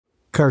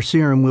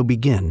Carcerum will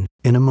begin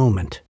in a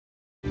moment.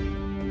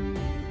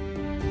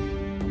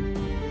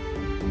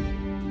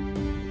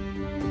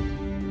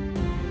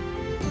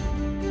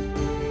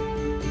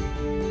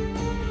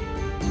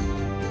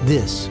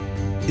 This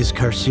is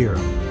Carcerum.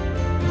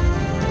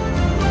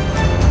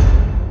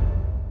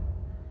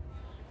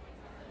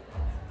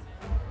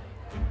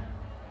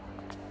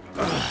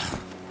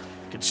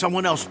 Could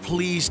someone else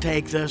please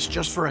take this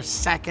just for a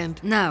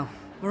second? No,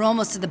 we're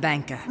almost to the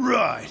banker.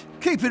 Right.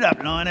 Keep it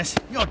up, Linus.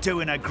 You're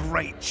doing a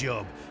great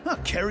job.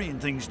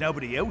 Carrying things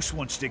nobody else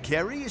wants to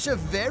carry is a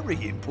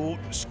very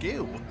important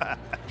skill.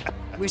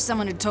 Wish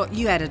someone had taught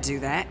you how to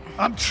do that.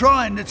 I'm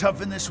trying to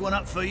toughen this one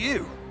up for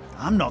you.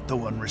 I'm not the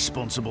one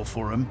responsible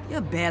for him. You're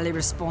barely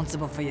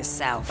responsible for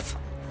yourself.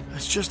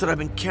 It's just that I've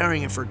been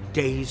carrying it for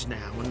days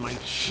now, and my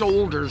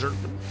shoulders are...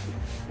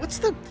 What's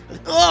the...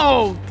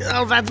 Oh,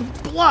 that's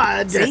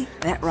blood! See?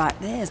 That right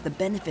there's the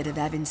benefit of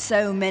having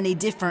so many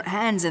different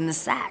hands in the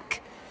sack.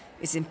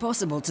 It's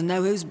impossible to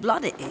know whose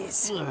blood it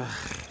is. Ugh,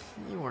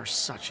 you are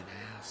such an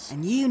ass.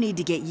 And you need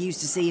to get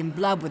used to seeing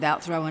blood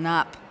without throwing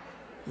up.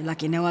 You're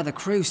lucky no other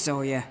crew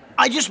saw you.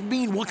 I just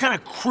mean, what kind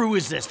of crew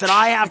is this that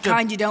I have The to...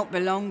 kind you don't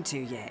belong to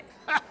yet.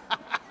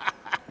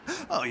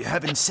 Oh, you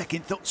having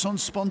second thoughts on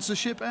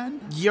sponsorship,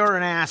 Anne? You're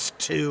an ass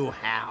too,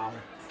 Hal.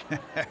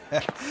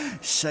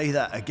 Say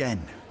that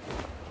again.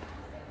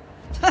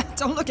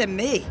 Don't look at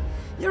me.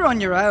 You're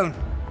on your own.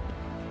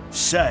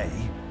 Say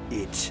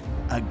it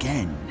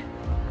again.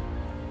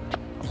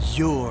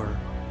 You're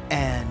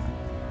an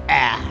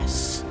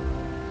ass.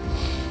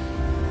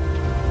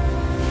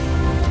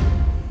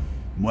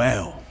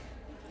 Well,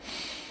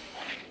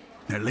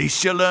 at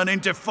least you're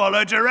learning to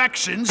follow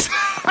directions.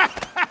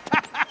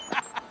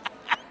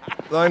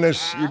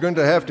 Linus, you're going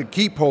to have to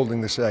keep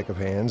holding the sack of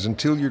hands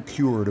until you're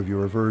cured of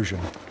your aversion.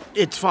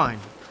 It's fine.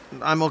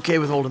 I'm okay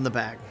with holding the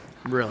bag.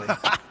 Really.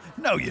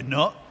 No, you're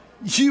not.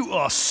 You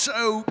are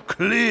so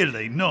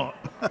clearly not.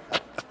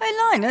 Hey,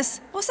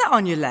 Linus, what's that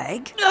on your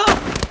leg?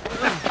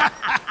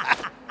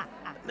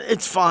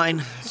 It's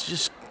fine. It's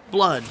just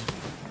blood.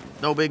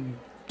 No big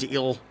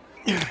deal.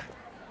 You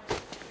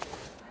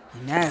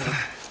know,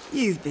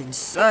 you've been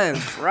so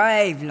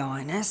brave,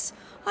 Linus.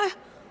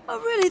 I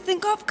really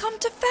think I've come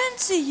to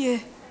fancy you.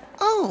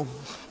 Oh,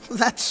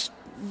 that's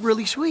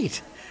really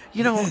sweet.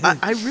 You know,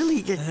 I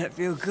really get... That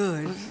feel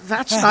good.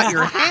 That's not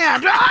your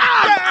hand.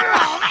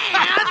 Oh,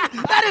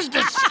 man! That is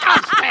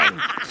disgusting!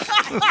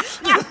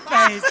 Your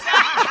face.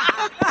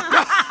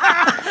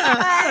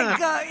 I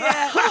got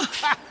ya.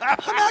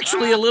 I'm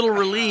actually a little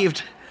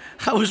relieved.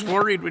 I was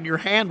worried when your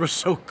hand was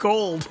so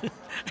cold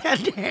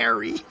and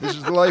hairy. This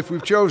is the life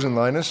we've chosen,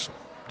 Linus.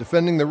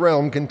 Defending the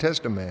realm can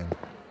test a man.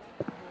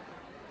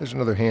 There's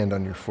another hand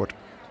on your foot.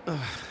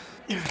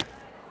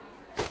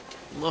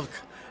 Look,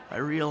 I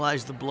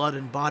realize the blood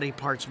and body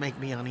parts make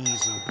me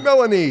uneasy.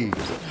 Melanie!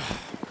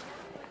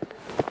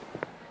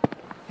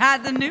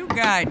 How'd the new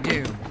guy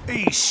do?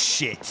 He's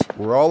shit.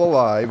 We're all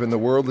alive and the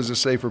world is a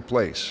safer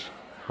place.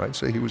 I'd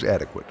say he was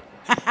adequate.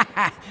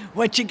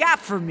 What you got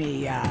for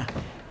me,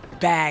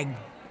 bag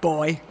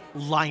boy?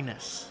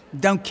 Linus.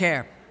 Don't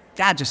care.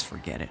 I'll just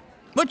forget it.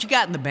 What you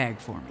got in the bag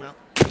for me? Well,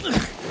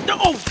 no!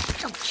 Oh,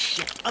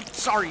 shit. I'm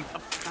sorry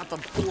about the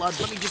blood.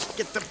 Let me just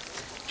get the...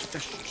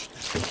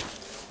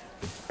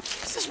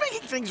 Is this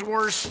making things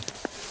worse?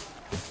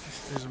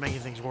 This is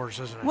making things worse,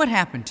 isn't it? What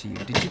happened to you?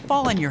 Did you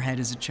fall on your head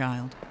as a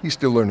child? He's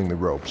still learning the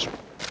ropes.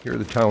 Here are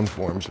the town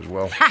forms as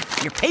well. Ha!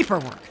 Your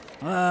paperwork.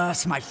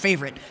 It's my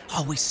favorite.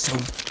 Always so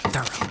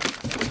thorough.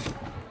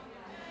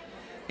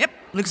 Yep,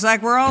 looks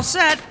like we're all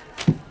set.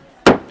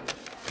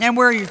 And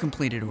where are your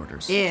completed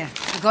orders? Here,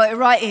 I got it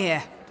right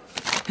here.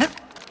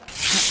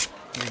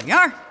 Here we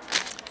are.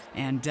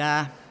 And,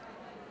 yeah,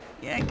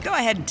 go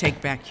ahead and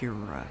take back your,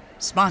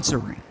 sponsor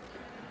ring.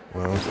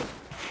 Well,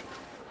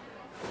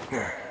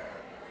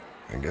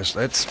 I guess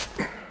that's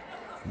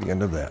the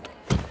end of that.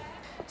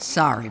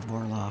 Sorry,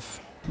 Vorloff,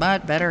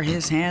 but better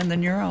his hand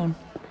than your own.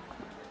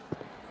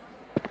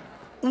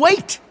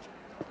 Wait!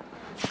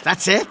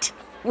 That's it?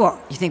 What,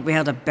 you think we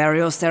held a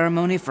burial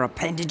ceremony for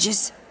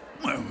appendages?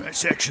 Well,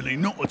 that's actually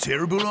not a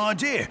terrible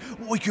idea.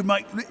 We could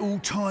make little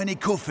tiny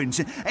coffins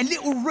and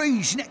little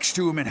wreaths next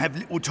to them and have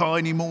little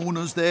tiny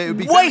mourners there. It'd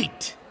be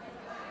Wait!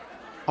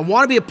 I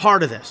want to be a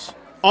part of this.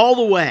 All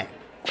the way.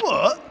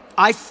 What?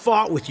 I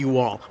fought with you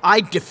all.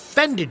 I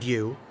defended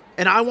you,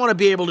 and I want to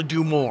be able to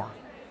do more.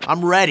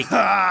 I'm ready.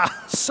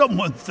 Ah,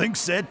 someone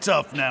thinks they're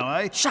tough now,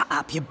 eh? Shut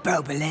up, you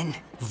bobolin.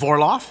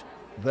 Vorloff?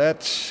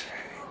 That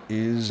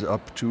is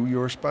up to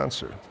your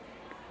sponsor.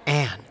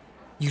 Anne,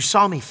 you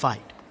saw me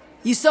fight.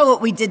 You saw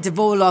what we did to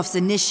Vorloff's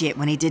initiate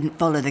when he didn't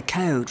follow the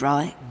code,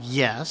 right?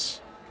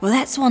 Yes. Well,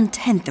 that's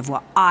 1/10 of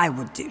what I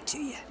would do to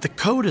you. The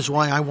code is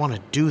why I want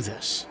to do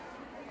this.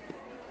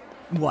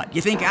 What,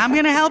 you think I'm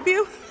gonna help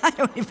you? I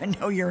don't even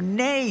know your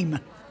name.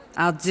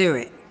 I'll do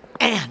it.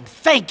 Anne,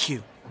 thank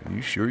you. Are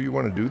you sure you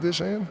want to do this,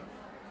 Anne?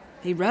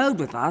 He rode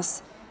with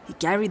us, he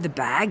carried the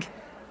bag,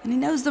 and he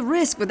knows the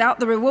risk without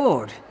the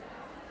reward.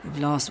 We've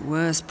lost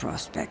worse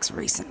prospects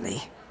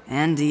recently,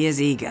 and he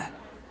is eager.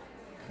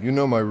 You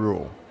know my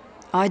rule.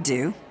 I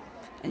do.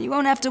 And you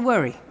won't have to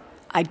worry.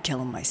 I'd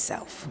kill him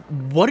myself.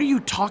 What are you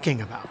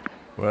talking about?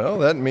 Well,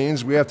 that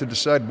means we have to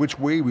decide which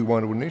way we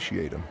want to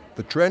initiate him.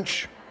 The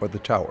trench or the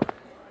tower.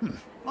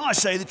 I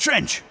say the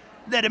trench.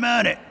 Let him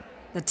earn it.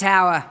 The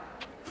tower.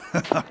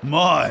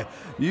 My,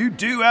 you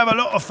do have a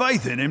lot of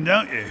faith in him,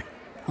 don't you?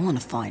 I want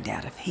to find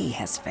out if he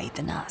has faith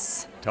in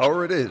us.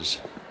 Tower it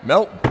is.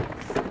 Melt.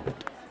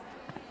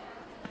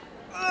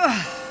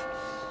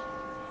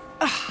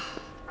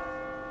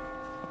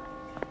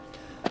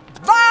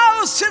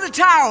 Vows to the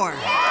tower!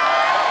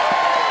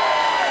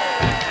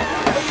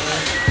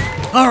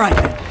 All right,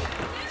 then.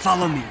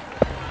 Follow me.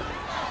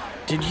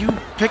 Did you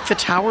pick the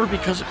tower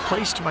because it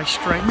plays to my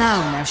strengths?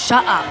 No,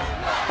 shut up.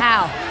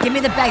 Hal, give me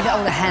the bag that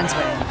all the hands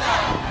were in.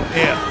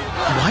 Here.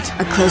 What?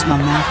 I'd close my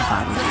mouth if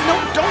I were you. No,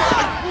 don't.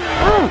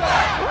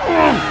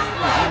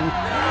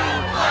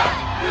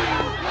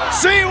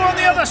 See you on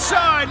the other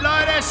side,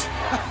 Linus.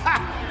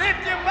 If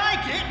you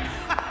make it.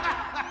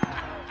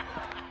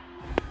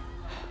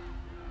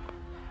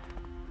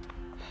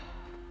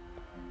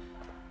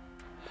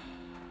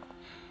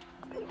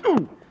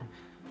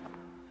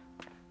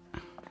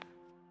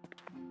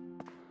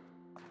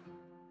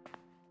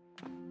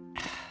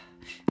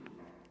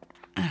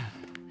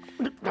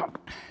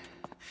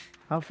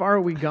 How far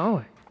are we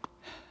going?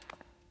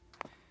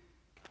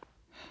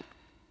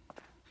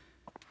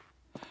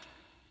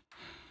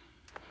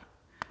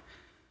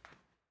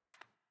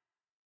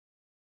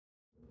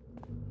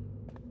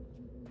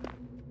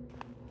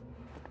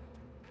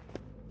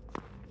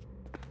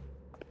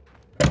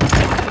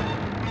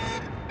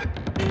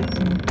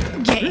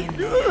 Get in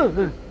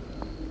there.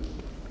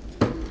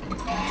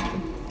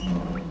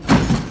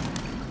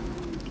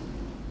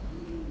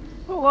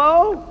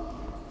 Hello?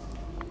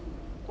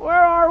 Where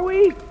are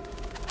we?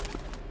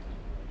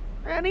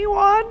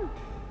 Anyone?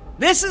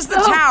 This is the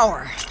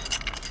tower.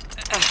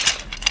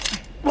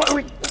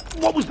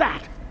 What was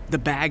that? The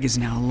bag is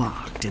now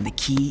locked, and the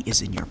key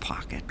is in your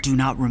pocket. Do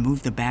not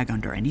remove the bag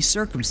under any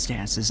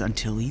circumstances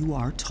until you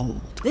are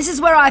told. This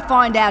is where I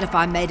find out if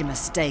I made a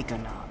mistake or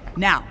not.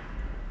 Now,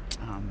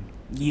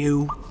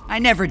 you. I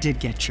never did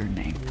get your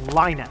name.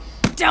 Linus.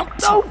 Don't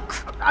No,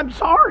 talk! I'm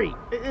sorry.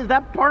 Is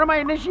that part of my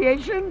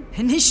initiation?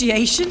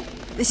 Initiation?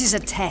 This is a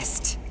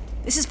test.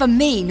 This is for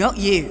me, not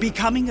you.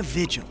 Becoming a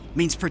vigil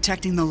means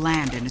protecting the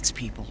land and its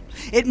people.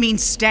 It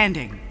means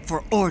standing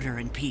for order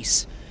and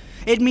peace.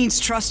 It means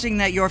trusting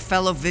that your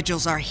fellow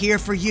vigils are here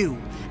for you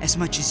as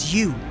much as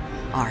you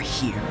are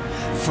here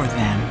for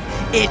them.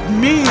 It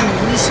means...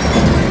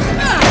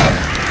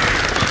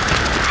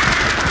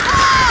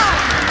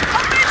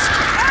 amidst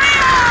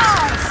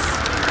chaos!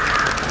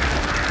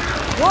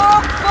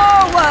 Walk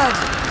forward!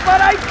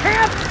 But I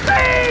can't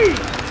see!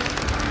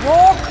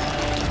 Walk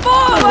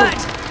forward!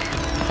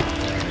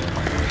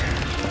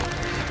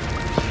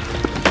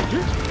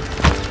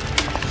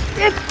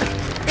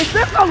 Is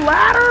this a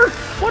ladder?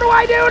 What do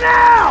I do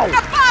now?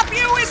 Above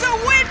you is a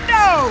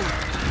window!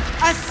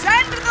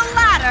 Ascend the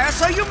ladder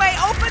so you may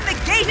open the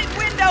gated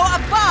window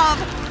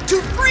above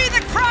to free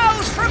the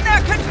crows from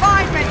their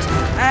confinement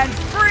and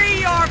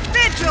free your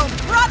vigil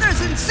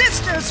brothers and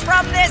sisters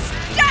from this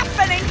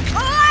deafening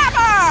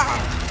clamor!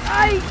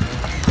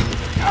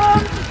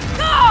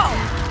 Go!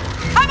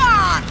 Come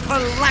on, for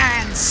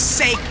land's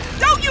sake!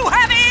 Don't you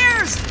have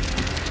ears?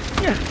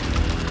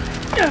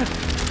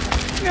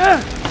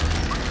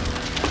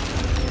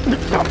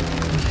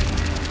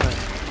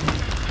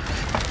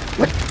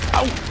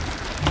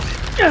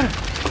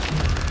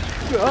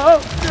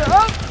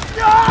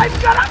 I'm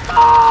gonna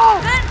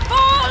fall! Then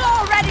fall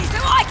already so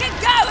I can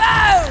go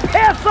home!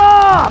 Piss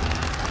off!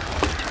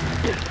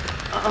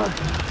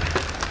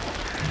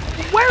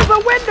 Where's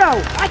the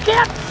window? I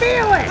can't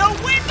feel it! The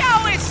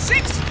window is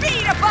 6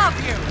 feet above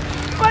you!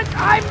 But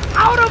I'm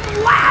out of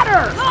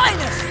ladder!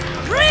 Linus,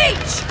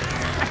 reach!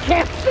 I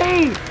can't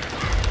see!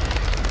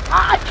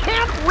 I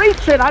can't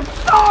reach it, I'm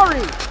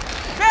sorry!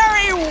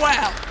 Very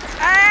well.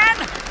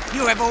 Anne,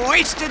 you have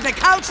wasted the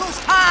council's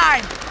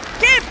time.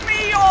 Give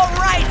me your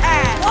right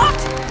hand. What?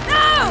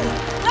 No!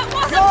 That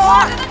wasn't Your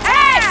part of the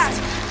hand!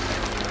 test!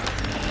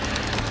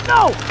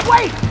 No,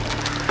 wait!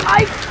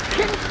 I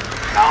can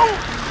go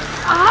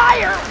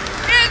higher!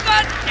 In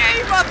the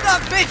name of the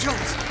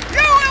vigils,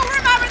 you will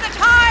remember the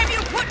time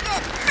you put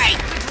your faith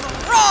into the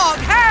wrong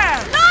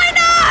hand.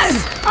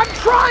 Linus! I'm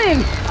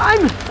trying!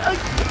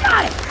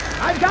 Got it!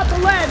 I've got the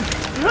ledge!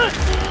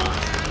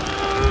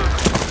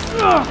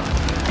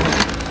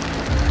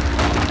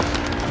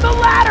 The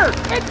ladder!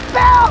 It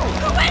fell!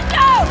 The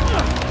window!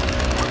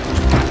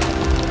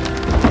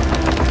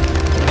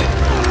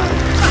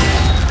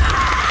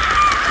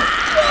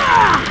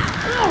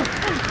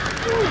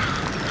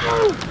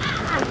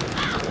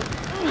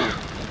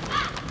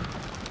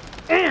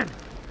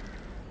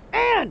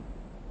 Anne!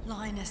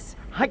 Linus,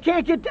 I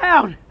can't get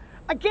down!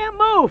 I can't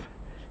move!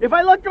 If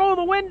I let go of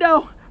the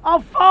window,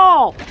 I'll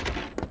fall!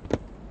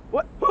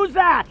 What? Who's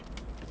that?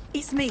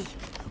 it's me.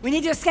 We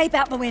need to escape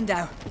out the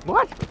window.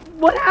 What?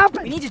 What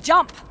happened? We need to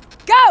jump.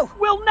 Go!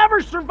 We'll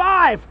never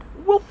survive!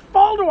 We'll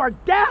fall to our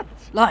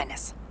deaths!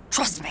 Linus,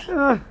 trust me.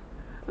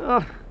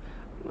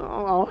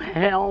 Oh,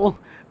 hell.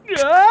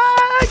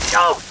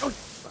 Oh!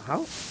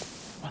 How?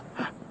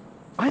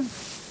 I'm...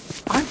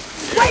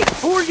 Wait!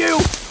 Who are you?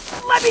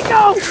 Let me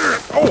go!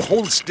 Oh,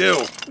 hold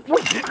still.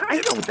 I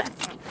know that...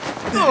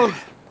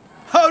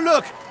 Oh,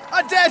 look!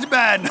 A dead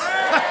man!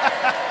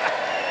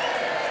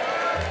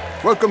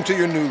 Welcome to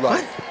your new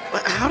life.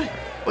 How did...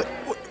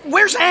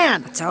 Where's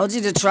Anne? Told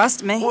you to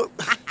trust me.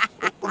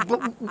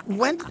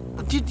 When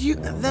did you...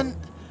 Then...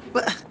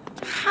 But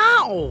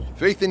how?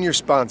 Faith in your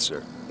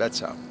sponsor. That's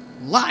how.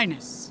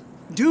 Linus,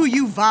 do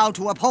you vow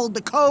to uphold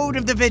the code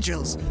of the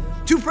Vigils,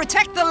 to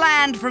protect the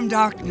land from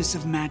darkness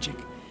of magic,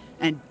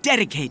 and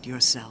dedicate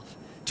yourself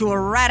to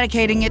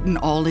eradicating it in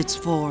all its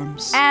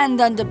forms?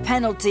 And under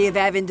penalty of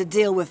having to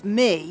deal with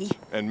me.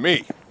 And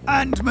me.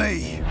 And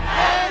me.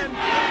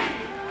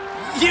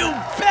 You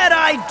bet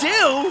I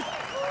do!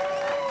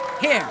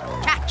 Here,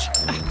 catch.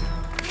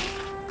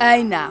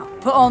 Hey now,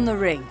 put on the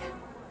ring.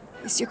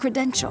 It's your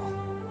credential.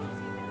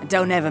 And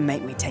don't ever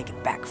make me take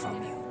it back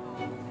from you.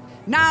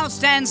 Now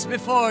stands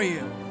before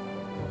you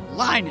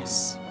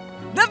Linus,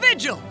 the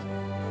Vigil,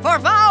 for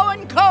vow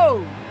and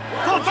code.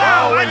 For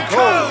vow and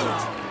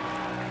code!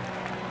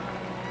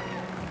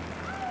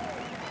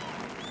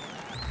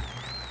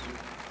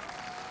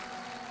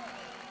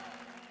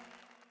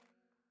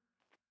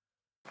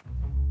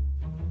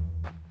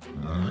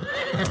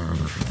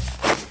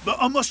 But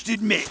I must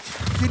admit,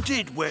 you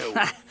did well.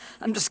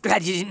 I'm just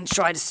glad you didn't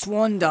try to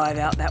swan dive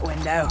out that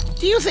window.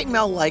 Do you think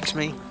Mel likes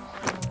me?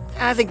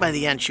 I think by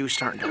the end she was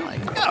starting to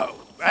like me. Oh,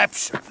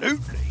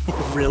 absolutely.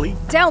 Really?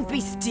 Don't be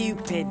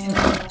stupid.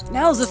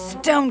 Mel's a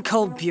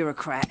stone-cold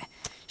bureaucrat.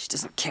 She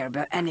doesn't care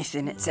about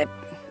anything except,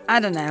 I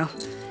don't know,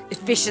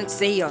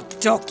 efficiency or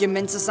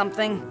documents or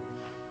something.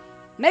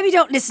 Maybe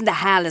don't listen to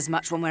Hal as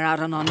much when we're out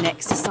on our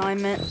next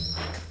assignment.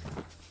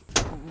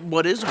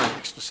 What is our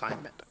next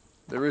assignment?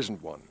 There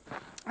isn't one.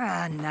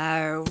 Ah,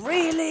 no,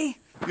 really?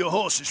 Your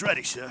horse is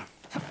ready, sir.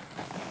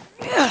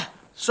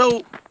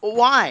 So,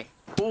 why?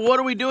 What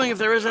are we doing if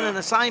there isn't an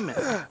assignment?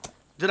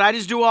 Did I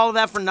just do all of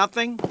that for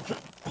nothing?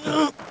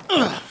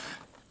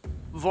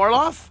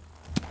 Vorloff?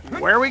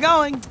 Where are we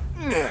going?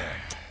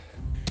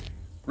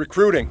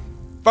 Recruiting.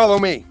 Follow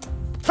me.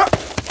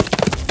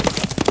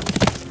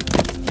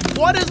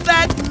 What does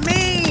that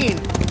mean?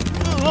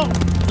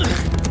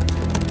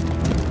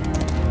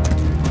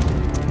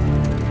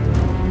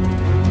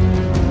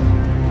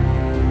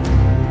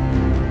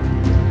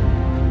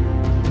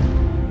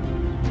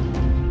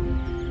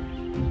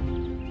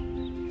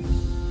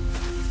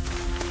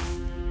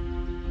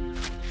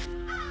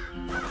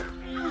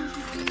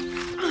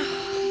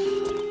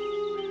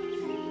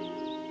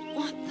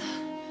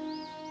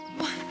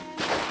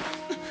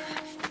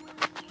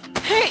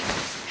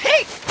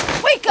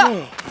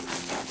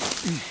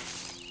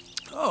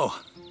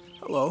 Oh,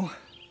 hello.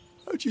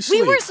 How'd you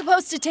sleep? We were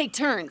supposed to take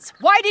turns.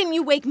 Why didn't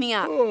you wake me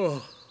up?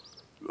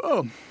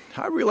 Oh,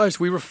 I realized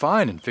we were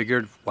fine and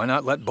figured why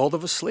not let both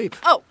of us sleep.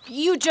 Oh,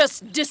 you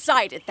just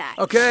decided that.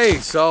 Okay,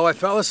 so I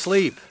fell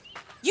asleep.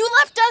 You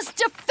left us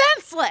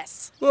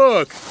defenseless.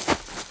 Look,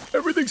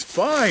 everything's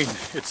fine.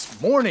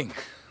 It's morning.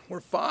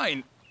 We're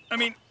fine. I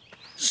mean,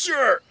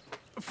 sure,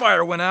 the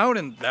fire went out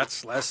and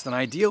that's less than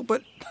ideal,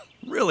 but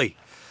really,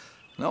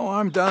 no,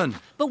 I'm done.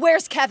 But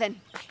where's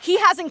Kevin? He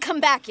hasn't come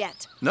back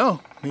yet.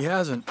 No, he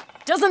hasn't.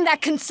 Doesn't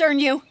that concern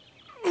you?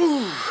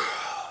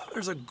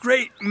 There's a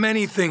great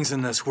many things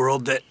in this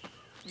world that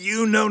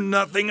you know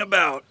nothing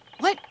about.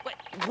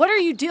 What are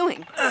you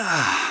doing?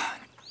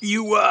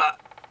 You,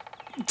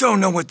 don't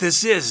know what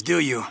this is, do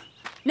you?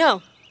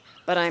 No,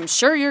 but I'm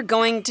sure you're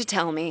going to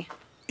tell me.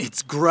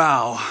 It's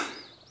Grau,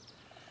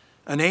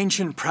 an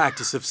ancient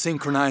practice of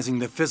synchronizing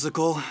the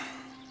physical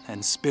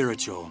and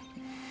spiritual.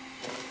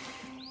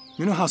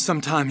 You know how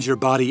sometimes your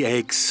body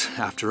aches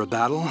after a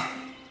battle?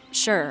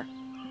 Sure.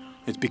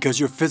 It's because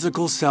your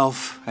physical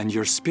self and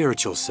your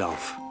spiritual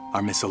self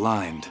are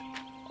misaligned.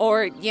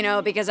 Or,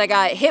 because I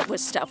got hit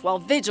with stuff while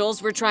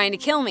Vigils were trying to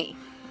kill me.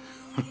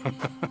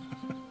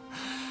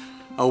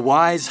 A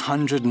wise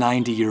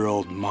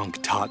 190-year-old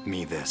monk taught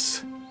me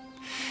this.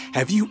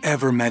 Have you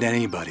ever met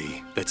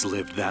anybody that's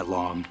lived that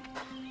long?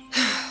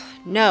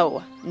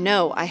 No,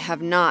 I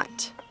have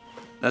not.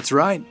 That's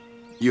right.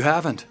 You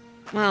haven't.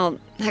 Well,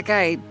 that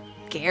guy,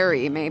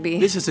 Gary, maybe.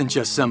 This isn't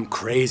just some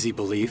crazy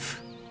belief.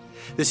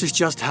 This is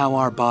just how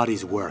our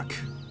bodies work.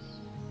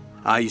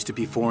 I used to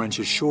be 4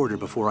 inches shorter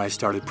before I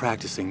started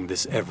practicing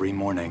this every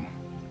morning.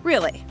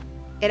 Really?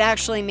 It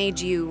actually made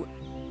you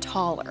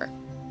taller.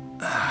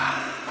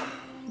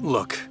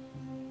 Look,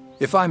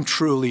 if I'm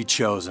truly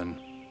chosen,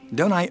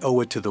 don't I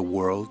owe it to the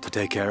world to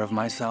take care of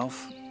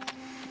myself?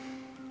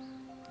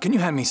 Can you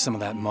hand me some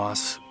of that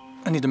moss?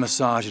 I need to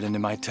massage it into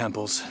my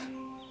temples.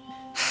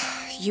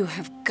 You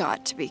have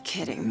got to be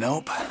kidding.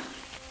 Nope.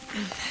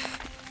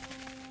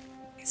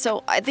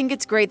 So I think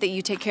it's great that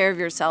you take care of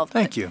yourself.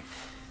 Thank you.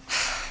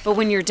 But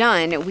when you're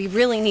done, we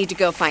really need to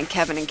go find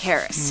Kevin and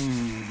Karis.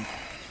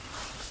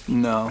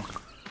 No.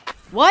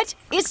 What?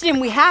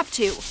 Istin, we have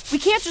to. We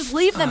can't just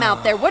leave them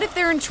out there. What if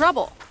they're in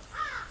trouble?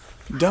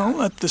 Don't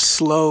let the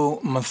slow,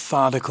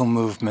 methodical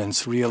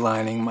movements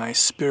realigning my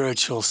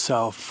spiritual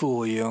self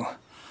fool you.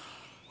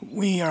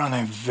 We are on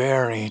a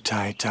very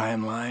tight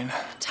timeline.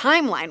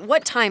 Timeline?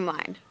 What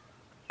timeline?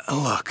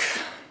 Look,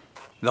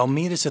 they'll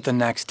meet us at the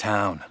next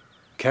town.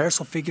 Karis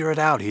will figure it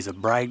out. He's a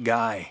bright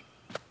guy.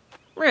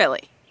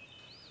 Really?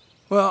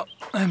 Well,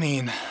 I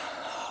mean,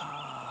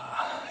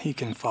 he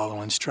can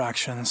follow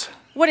instructions.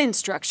 What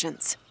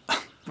instructions?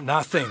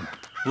 Nothing.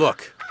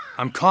 Look,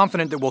 I'm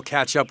confident that we'll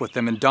catch up with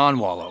them in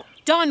Dawnwallow.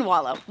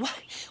 Dawnwallow?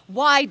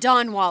 Why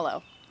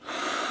Dawnwallow?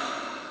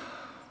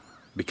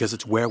 Because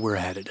it's where we're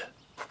headed.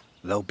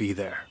 They'll be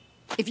there.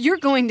 If you're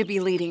going to be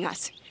leading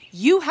us,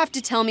 you have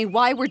to tell me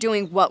why we're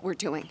doing what we're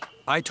doing.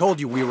 I told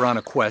you we were on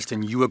a quest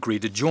and you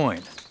agreed to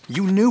join.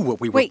 You knew what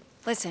we were... Wait,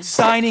 listen.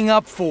 Signing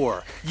up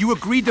for. You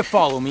agreed to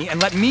follow me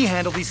and let me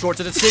handle these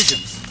sorts of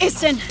decisions.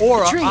 Isten,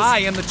 Aura, Patrice. I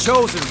am the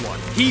chosen one,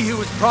 he who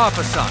is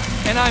prophesied.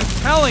 And I'm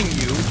telling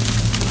you...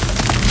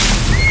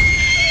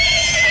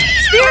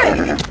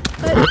 Spirit!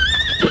 But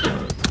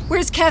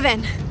where's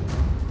Kevin?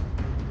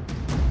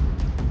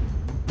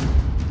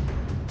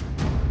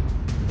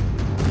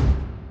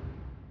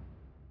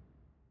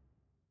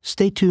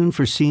 Stay tuned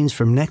for scenes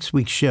from next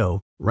week's show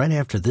right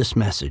after this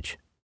message.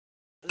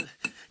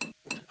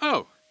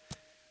 Oh,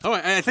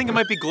 I think it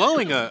might be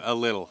glowing a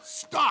little.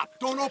 Stop!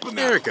 Don't open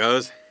that! There it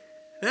goes.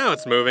 Now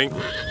it's moving.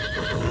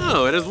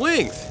 Oh, it has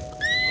wings.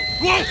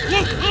 Whoa!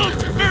 Spirit!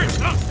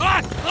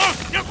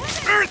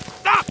 Spirit!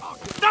 Stop!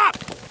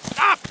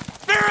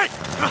 Spirit!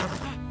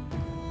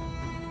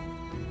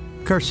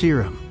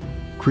 Carcerum,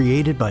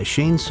 created by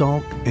Shane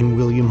Salk and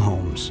William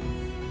Holmes.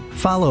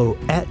 Follow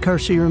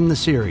 @Carcerum the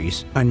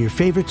series on your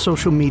favorite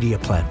social media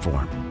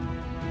platform.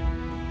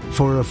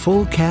 For a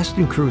full cast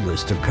and crew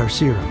list of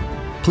Carcerum,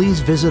 please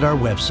visit our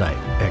website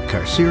at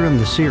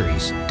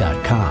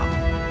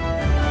carcerumtheseries.com.